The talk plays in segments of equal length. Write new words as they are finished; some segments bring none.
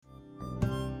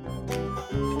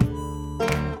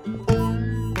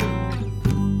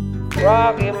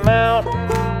Rocky Mountain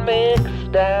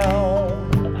Mixdown.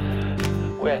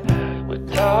 We're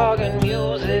talking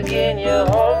music in your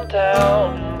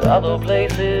hometown, other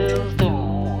places too.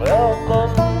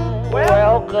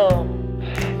 Welcome.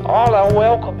 All are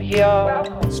welcome here.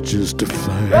 It's just a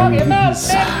phase. Rocky Mountain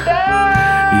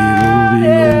Mixdown. It'll be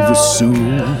over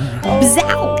soon.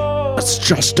 Bzow! It's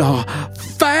just a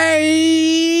phase.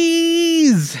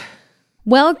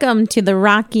 Welcome to the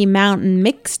Rocky Mountain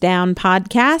Mixdown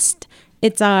podcast.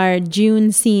 It's our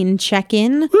June scene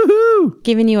check-in. Woohoo!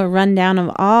 Giving you a rundown of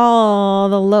all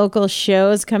the local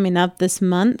shows coming up this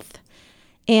month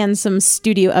and some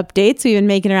studio updates we've been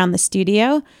making around the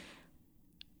studio.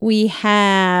 We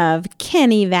have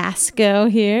Kenny Vasco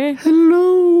here.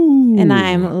 Hello. And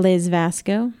I'm Liz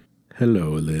Vasco.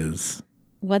 Hello, Liz.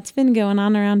 What's been going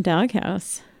on around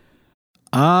Doghouse?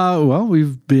 Well,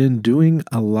 we've been doing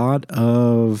a lot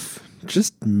of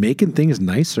just making things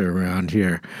nicer around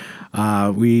here.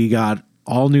 We got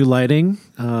all new lighting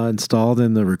installed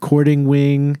in the recording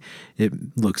wing. It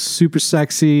looks super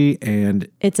sexy and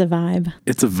It's a vibe.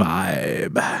 it's a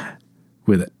vibe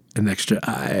with an extra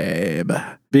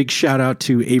vibe. Big shout out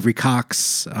to Avery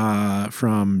Cox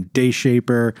from Day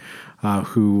Shaper,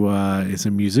 who is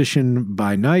a musician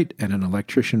by night and an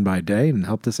electrician by day and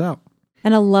helped us out.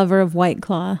 And a lover of White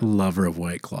Claw. Lover of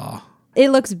White Claw.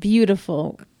 It looks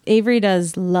beautiful. Avery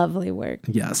does lovely work.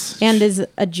 Yes. And is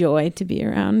a joy to be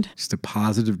around. Just a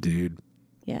positive dude.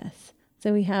 Yes.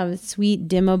 So we have sweet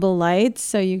dimmable lights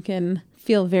so you can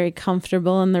feel very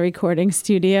comfortable in the recording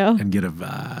studio. And get a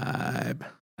vibe.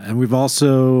 And we've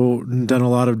also done a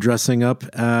lot of dressing up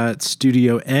at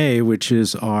Studio A, which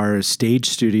is our stage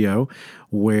studio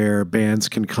where bands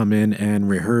can come in and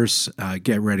rehearse,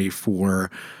 get ready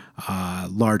for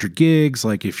larger gigs,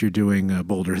 like if you're doing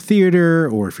Boulder Theater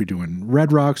or if you're doing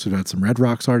Red Rocks. We've had some Red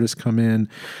Rocks artists come in.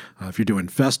 If you're doing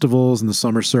festivals and the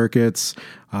summer circuits,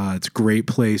 it's a great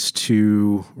place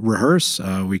to rehearse.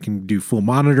 We can do full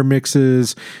monitor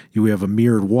mixes. We have a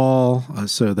mirrored wall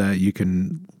so that you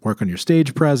can work on your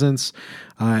stage presence.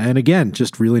 And again,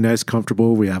 just really nice,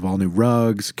 comfortable. We have all new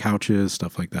rugs, couches,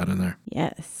 stuff like that in there.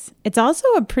 Yes. It's also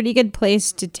a pretty good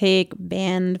place to take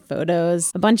band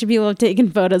photos. A bunch of people have taken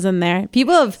photos in there.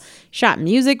 People have shot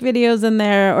music videos in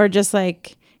there or just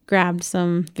like grabbed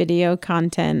some video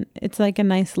content. It's like a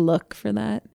nice look for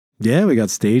that. Yeah, we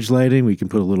got stage lighting. We can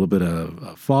put a little bit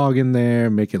of fog in there,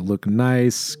 make it look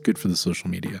nice. Good for the social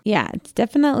media. Yeah, it's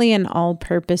definitely an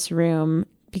all-purpose room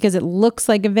because it looks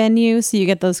like a venue. So you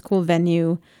get those cool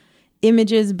venue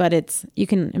images, but you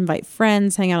can invite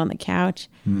friends, hang out on the couch.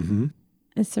 Mm-hmm.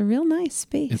 It's a real nice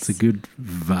space. It's a good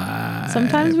vibe.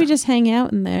 Sometimes we just hang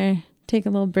out in there, take a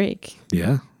little break.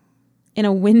 Yeah. In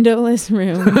a windowless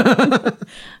room.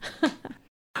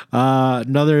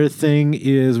 Another thing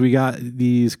is we got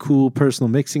these cool personal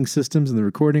mixing systems in the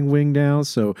recording wing now,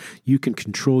 so you can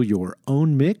control your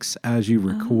own mix as you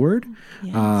record,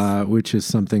 yes. Which is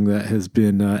something that has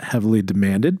been heavily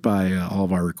demanded by all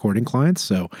of our recording clients.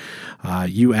 So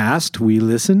you asked, we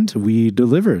listened, we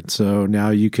delivered. So now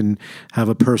you can have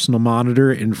a personal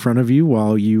monitor in front of you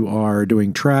while you are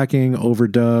doing tracking,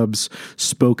 overdubs,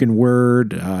 spoken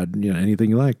word, anything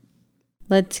you like.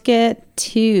 Let's get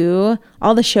to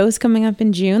all the shows coming up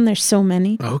in June. There's so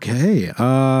many. Okay.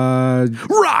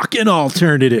 Rock and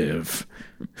alternative.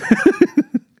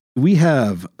 We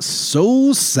have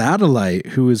Soul Satellite,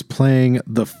 who is playing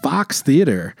the Fox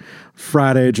Theater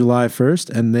Friday, July 1st,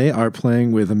 and they are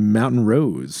playing with Mountain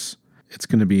Rose. It's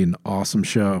going to be an awesome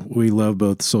show. We love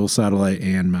both Soul Satellite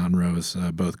and Mountain Rose,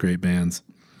 both great bands.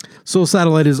 Soul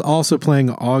Satellite is also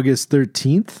playing August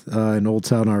 13th in Old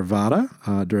Town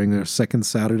Arvada during their second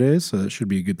Saturdays, so that should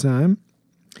be a good time.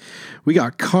 We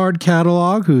got Card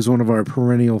Catalog, who's one of our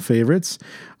perennial favorites.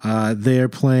 They're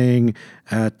playing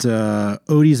at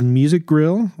Odie's Music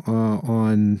Grill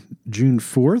on June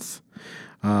 4th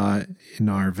in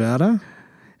Arvada.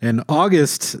 And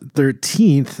August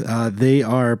 13th, they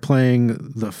are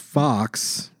playing the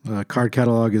Fox. Card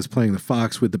Catalog is playing the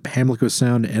Fox with the Pamlico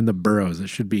Sound and the Burrows. It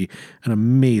should be an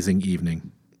amazing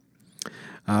evening.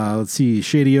 Let's see.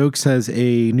 Shady Oaks has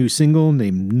a new single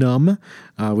named Numb,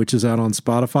 which is out on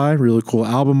Spotify. Really cool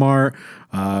album art.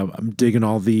 I'm digging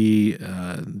all the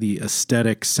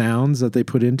aesthetic sounds that they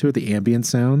put into it, the ambient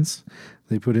sounds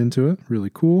they put into it. Really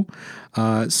cool.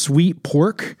 Sweet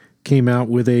Pork came out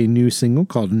with a new single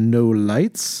called No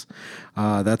Lights.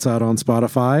 That's out on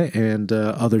Spotify and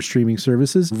other streaming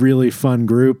services. Really fun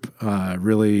group.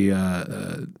 Really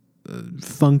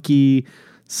funky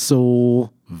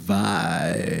soul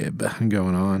vibe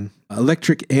going on.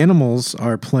 Electric Animals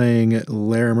are playing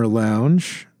Larimer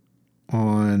Lounge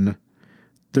on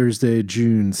Thursday,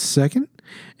 June 2nd.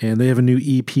 And they have a new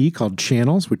EP called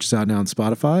Channels, which is out now on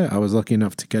Spotify. I was lucky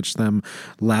enough to catch them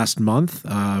last month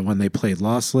when they played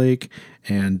Lost Lake.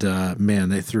 And man,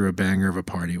 they threw a banger of a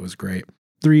party. It was great.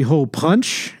 Three Hole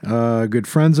Punch, good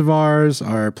friends of ours,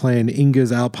 are playing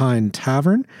Inga's Alpine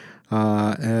Tavern.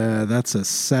 That's a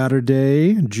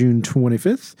Saturday, June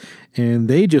 25th. And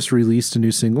they just released a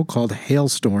new single called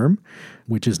Hailstorm,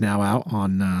 which is now out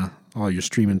on all your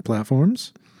streaming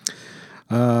platforms.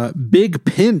 Big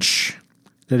Pinch.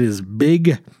 That is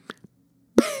Big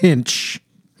Pinch.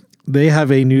 They have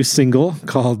a new single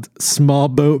called Small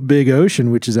Boat Big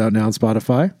Ocean, which is out now on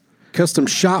Spotify. Custom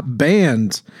Shop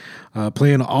Band,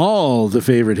 playing all the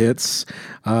favorite hits.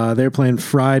 They're playing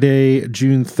Friday,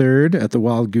 June 3rd at the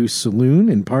Wild Goose Saloon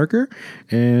in Parker,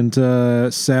 and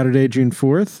Saturday, June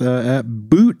 4th at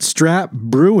Bootstrap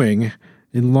Brewing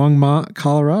in Longmont,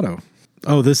 Colorado.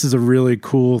 Oh, this is a really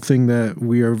cool thing that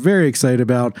we are very excited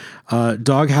about.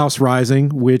 Doghouse Rising,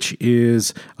 which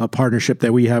is a partnership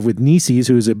that we have with Nisi's,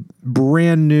 who is a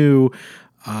brand new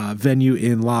venue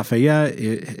in Lafayette.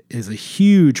 It is a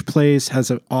huge place, has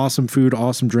an awesome food,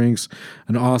 awesome drinks,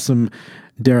 an awesome,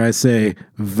 dare I say,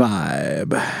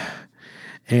 vibe.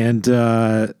 And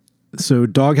so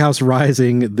Doghouse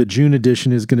Rising, the June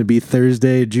edition, is going to be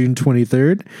Thursday, June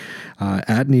 23rd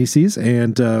at Nisi's.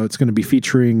 And it's going to be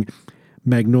featuring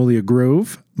Magnolia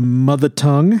Grove, Mother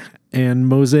Tongue, and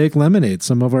Mosaic Lemonade,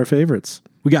 some of our favorites.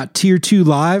 We got Tier 2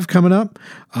 Live coming up.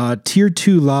 Tier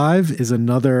 2 Live is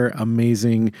another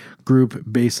amazing group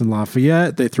based in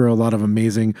Lafayette. They throw a lot of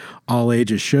amazing all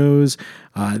ages shows.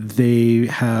 They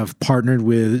have partnered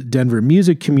with Denver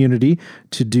Music Community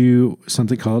to do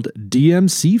something called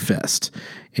DMC Fest.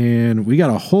 And we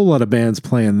got a whole lot of bands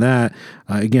playing that.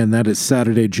 Again, that is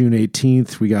Saturday, June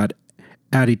 18th. We got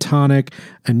Additonic,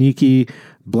 Aniki,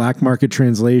 Black Market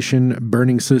Translation,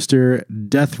 Burning Sister,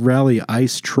 Death Rally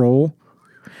Ice Troll,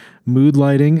 Mood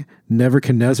Lighting,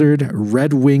 Nebuchadnezzar,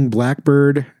 Red Wing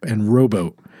Blackbird, and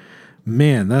Rowboat.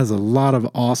 Man, that is a lot of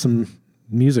awesome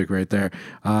music right there.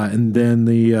 And then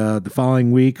the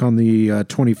following week on the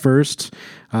 21st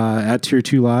at Tier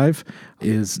 2 Live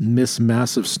is Miss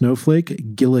Massive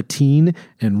Snowflake, Guillotine,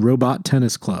 and Robot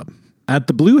Tennis Club. At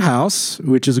the Blue House,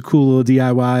 which is a cool little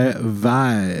DIY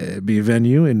vibe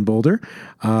venue in Boulder,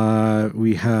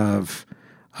 we have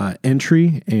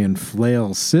Entry and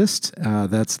Flail Cyst.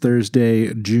 That's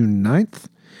Thursday, June 9th.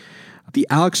 The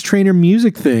Alex Trainer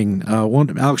music thing.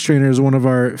 Alex Trainer is one of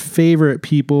our favorite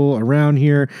people around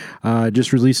here.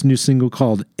 Just released a new single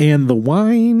called And the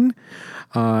Wine.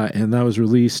 And that was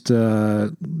released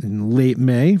in late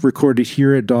May, recorded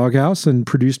here at Doghouse and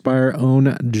produced by our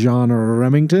own John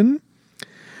Remington.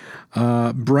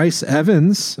 Bryce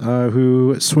Evans,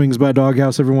 who swings by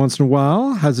Doghouse every once in a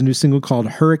while, has a new single called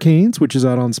Hurricanes, which is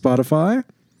out on Spotify.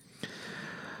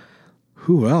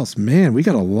 Who else? Man, we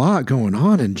got a lot going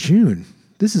on in June.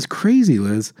 This is crazy,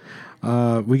 Liz.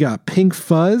 We got Pink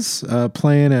Fuzz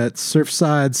playing at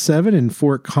Surfside 7 in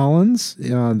Fort Collins.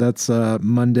 That's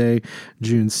Monday,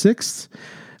 June 6th.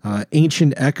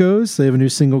 Ancient Echoes, they have a new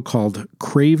single called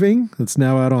Craving that's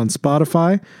now out on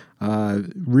Spotify.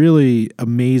 Really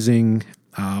amazing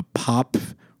pop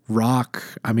rock.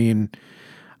 I mean,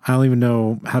 I don't even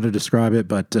know how to describe it,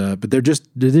 but they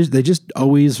just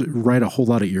always write a whole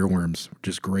lot of earworms, which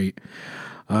is great.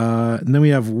 And then we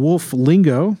have Wolf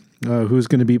Lingo, who's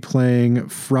going to be playing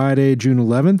Friday, June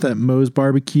 11th at Moe's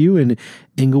Barbecue in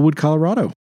Inglewood,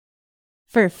 Colorado.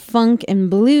 For funk and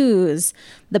blues,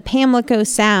 the Pamlico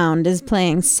Sound is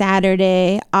playing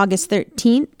Saturday, August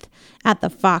 13th at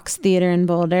the Fox Theater in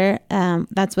Boulder.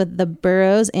 That's with the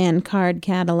Burroughs and Card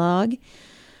Catalog.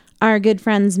 Our good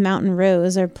friends Mountain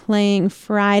Rose are playing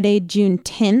Friday, June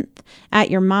 10th at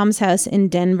Your Mom's House in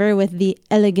Denver with the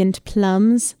Elegant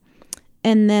Plums.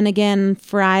 And then again,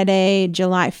 Friday,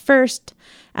 July 1st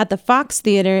at the Fox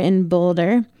Theater in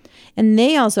Boulder. And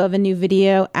they also have a new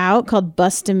video out called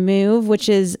Bust a Move, which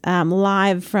is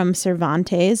live from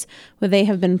Cervantes, where they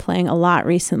have been playing a lot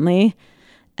recently.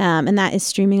 And that is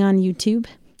streaming on YouTube.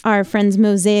 Our friends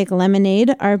Mosaic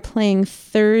Lemonade are playing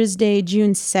Thursday,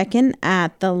 June 2nd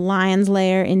at the Lion's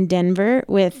Lair in Denver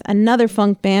with another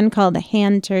funk band called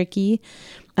Hand Turkey.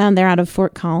 They're out of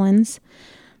Fort Collins.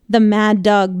 The Mad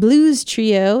Dog Blues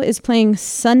Trio is playing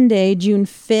Sunday, June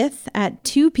 5th at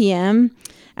 2 p.m.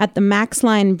 at the Max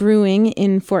Line Brewing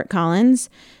in Fort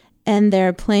Collins. And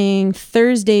they're playing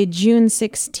Thursday, June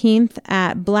 16th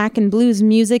at Black and Blues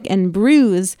Music and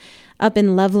Brews up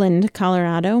in Loveland,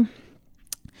 Colorado.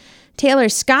 Taylor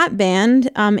Scott Band,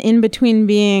 in between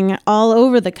being all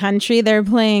over the country, they're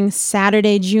playing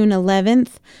Saturday, June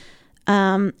 11th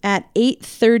At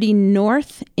 830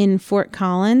 North in Fort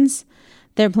Collins.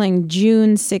 They're playing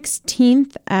June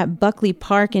 16th at Buckley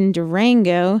Park in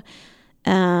Durango.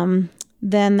 Then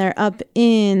they're up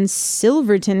in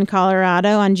Silverton,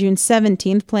 Colorado on June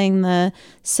 17th, playing the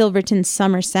Silverton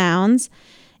Summer Sounds.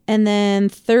 And then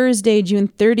Thursday, June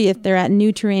 30th, they're at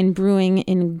New Terrain Brewing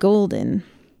in Golden.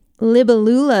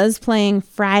 Libellula's playing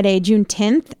Friday, June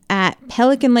 10th at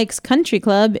Pelican Lakes Country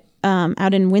Club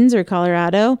out in Windsor,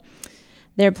 Colorado.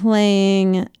 They're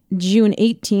playing June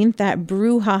 18th at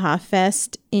Brouhaha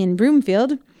Fest in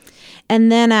Broomfield.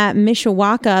 And then at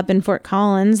Mishawaka up in Fort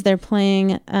Collins, they're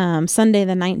playing Sunday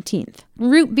the 19th.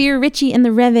 Root Beer Richie and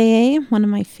the Reveille, one of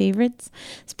my favorites,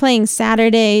 is playing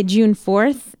Saturday, June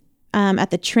 4th at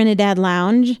the Trinidad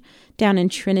Lounge down in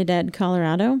Trinidad,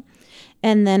 Colorado.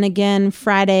 And then again,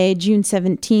 Friday, June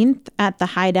 17th at the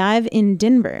High Dive in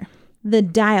Denver. The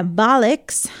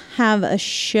Diabolics have a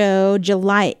show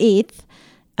July 8th.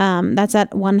 That's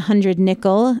at 100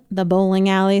 Nickel, the bowling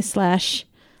alley /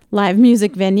 live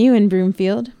music venue in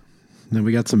Broomfield. Then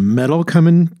we got some metal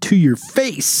coming to your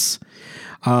face.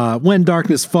 When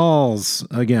Darkness Falls,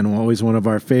 again, always one of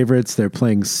our favorites. They're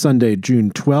playing Sunday, June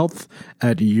 12th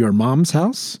at Your Mom's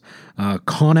House.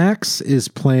 Conax is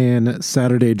playing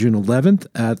Saturday, June 11th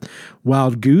at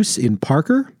Wild Goose in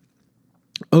Parker.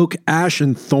 Oak, Ash,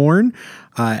 and Thorn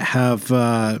have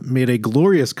made a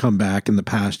glorious comeback in the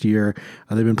past year.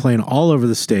 They've been playing all over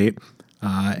the state,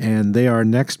 and they are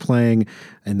next playing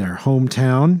in their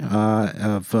hometown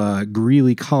of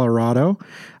Greeley, Colorado.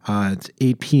 It's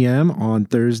 8 p.m. on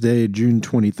Thursday, June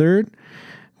 23rd.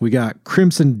 We got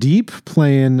Crimson Deep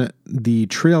playing the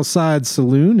Trailside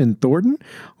Saloon in Thornton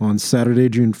on Saturday,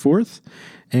 June 4th.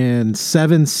 And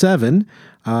 7-7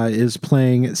 is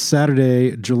playing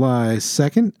Saturday, July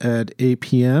 2nd at 8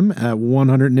 p.m. at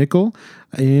 100 Nickel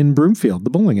in Broomfield, the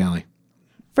bowling alley.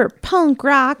 For punk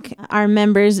rock, our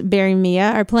members, Barry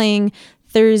Mia, are playing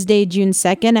Thursday, June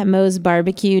 2nd at Moe's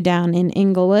Barbecue down in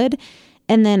Inglewood.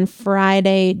 And then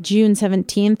Friday, June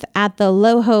 17th at the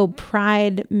Loho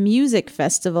Pride Music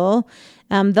Festival.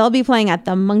 They'll be playing at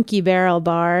the Monkey Barrel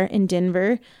Bar in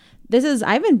Denver.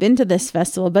 I haven't been to this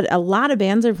festival, but a lot of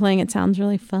bands are playing. It sounds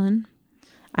really fun.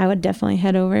 I would definitely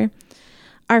head over.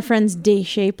 Our friends Day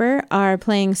Shaper are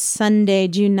playing Sunday,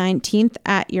 June 19th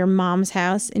at Your Mom's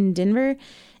House in Denver.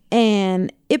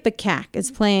 And Ipecac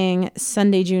is playing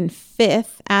Sunday, June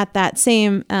 5th at that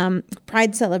same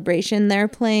Pride celebration. They're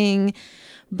playing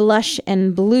Blush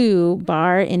and Blue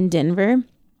Bar in Denver.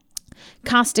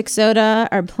 Caustic Soda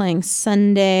are playing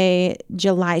Sunday,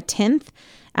 July 10th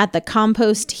at the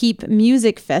Compost Heap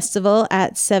Music Festival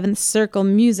at 7th Circle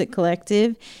Music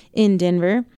Collective in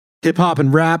Denver. Hip hop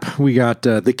and rap, we got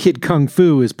the Kid Kung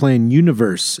Fu is playing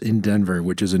Universe in Denver,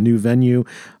 which is a new venue,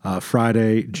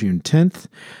 Friday, June 10th.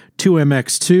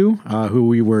 2MX2, who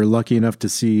we were lucky enough to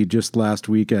see just last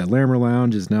week at Larimer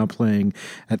Lounge, is now playing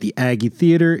at the Aggie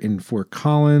Theater in Fort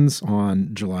Collins on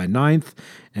July 9th,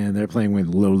 and they're playing with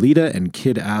Lolita and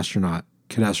Kid Astronaut.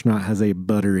 Kid Astronaut has a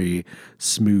buttery,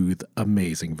 smooth,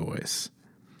 amazing voice.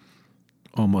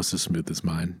 Almost as smooth as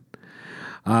mine.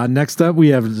 Next up, we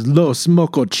have Los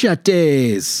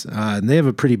Mocochetes, and they have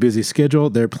a pretty busy schedule.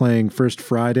 They're playing first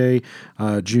Friday,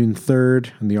 June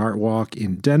 3rd, in the Art Walk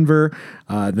in Denver.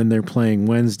 Then they're playing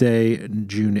Wednesday,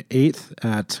 June 8th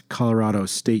at Colorado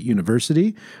State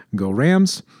University. Go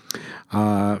Rams.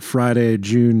 Friday,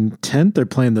 June 10th, they're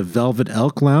playing the Velvet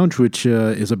Elk Lounge, which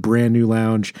is a brand new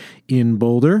lounge in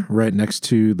Boulder, right next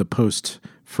to the Post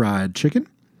Fried Chicken.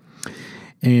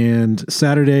 And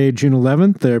Saturday, June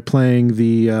 11th, they're playing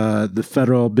the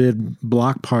Federal Bid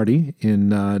Block Party in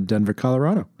Denver,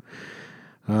 Colorado.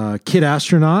 Kid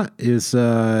Astronaut is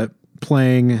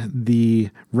playing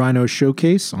the Rhino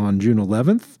Showcase on June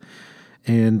 11th.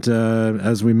 And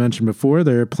as we mentioned before,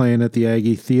 they're playing at the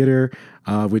Aggie Theater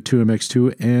with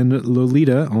 2MX2 and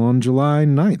Lolita on July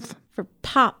 9th. For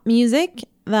pop music,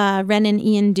 the Ren and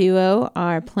Ian duo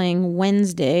are playing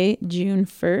Wednesday, June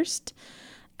 1st.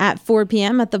 At 4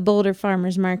 p.m. at the Boulder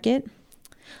Farmers Market.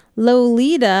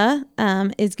 Lolita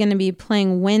is going to be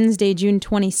playing Wednesday, June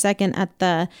 22nd at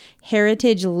the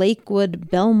Heritage Lakewood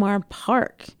Belmar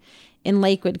Park in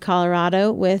Lakewood,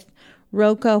 Colorado with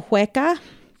Roca Hueca.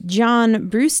 John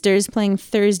Brewster is playing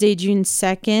Thursday, June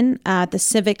 2nd at the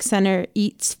Civic Center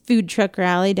Eats Food Truck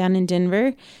Rally down in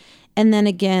Denver. And then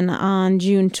again on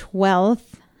June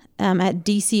 12th at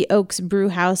DC Oaks Brew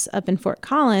House up in Fort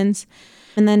Collins.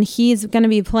 And then he's going to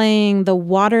be playing the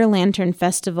Water Lantern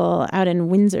Festival out in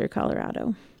Windsor,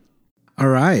 Colorado. All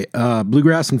right.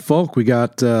 Bluegrass and folk, we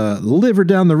got Liver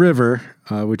Down the River,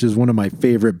 which is one of my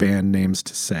favorite band names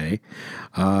to say.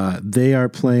 They are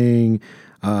playing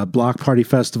Block Party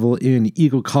Festival in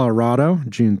Eagle, Colorado,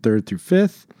 June 3rd through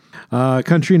 5th.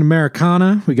 Country and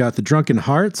Americana, we got the Drunken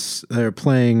Hearts. They're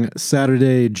playing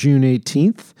Saturday, June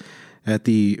 18th at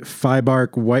the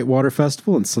Fibark Whitewater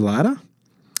Festival in Salada.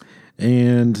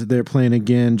 And they're playing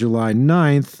again July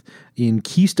 9th in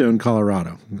Keystone,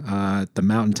 Colorado, at the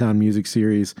Mountain Town Music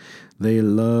Series. They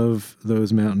love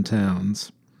those mountain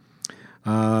towns.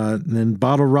 Then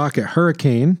Bottle Rocket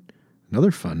Hurricane,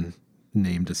 another fun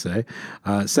name to say.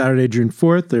 Saturday, June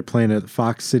 4th, they're playing at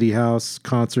Fox City House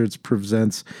Concerts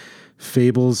presents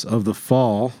Fables of the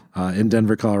Fall in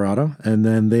Denver, Colorado. And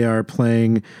then they are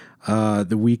playing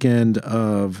the weekend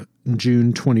of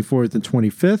June 24th and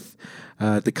 25th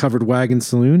at the Covered Wagon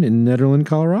Saloon in Nederland,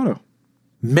 Colorado.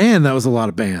 Man, that was a lot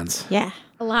of bands. Yeah.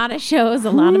 A lot of shows, a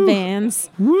lot of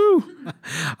bands. Woo!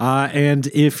 And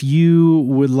if you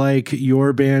would like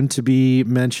your band to be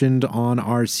mentioned on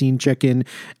our scene check-in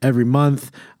every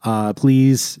month,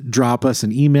 please drop us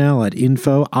an email at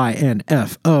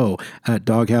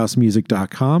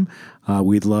info@doghousemusic.com.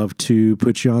 We'd love to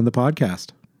put you on the podcast.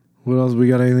 What else? We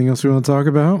got anything else we want to talk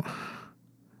about?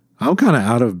 I'm kind of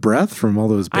out of breath from all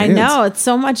those bands. I know. It's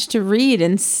so much to read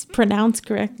and pronounce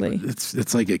correctly.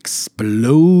 It's like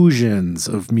explosions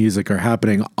of music are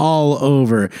happening all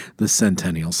over the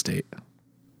Centennial State.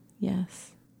 Yes.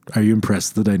 Are you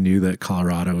impressed that I knew that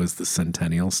Colorado is the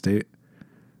Centennial State?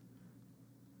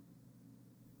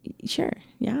 Sure.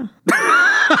 Yeah.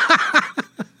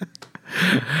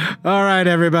 All right,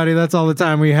 everybody. That's all the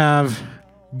time we have.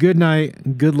 Good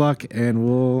night, good luck, and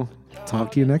we'll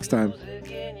talk to you next time.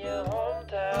 In your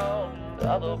hometown,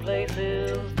 other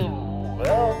places too.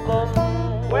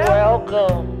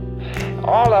 Welcome.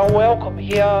 All are welcome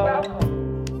here.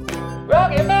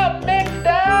 Rocky Mountain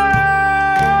Mixdown.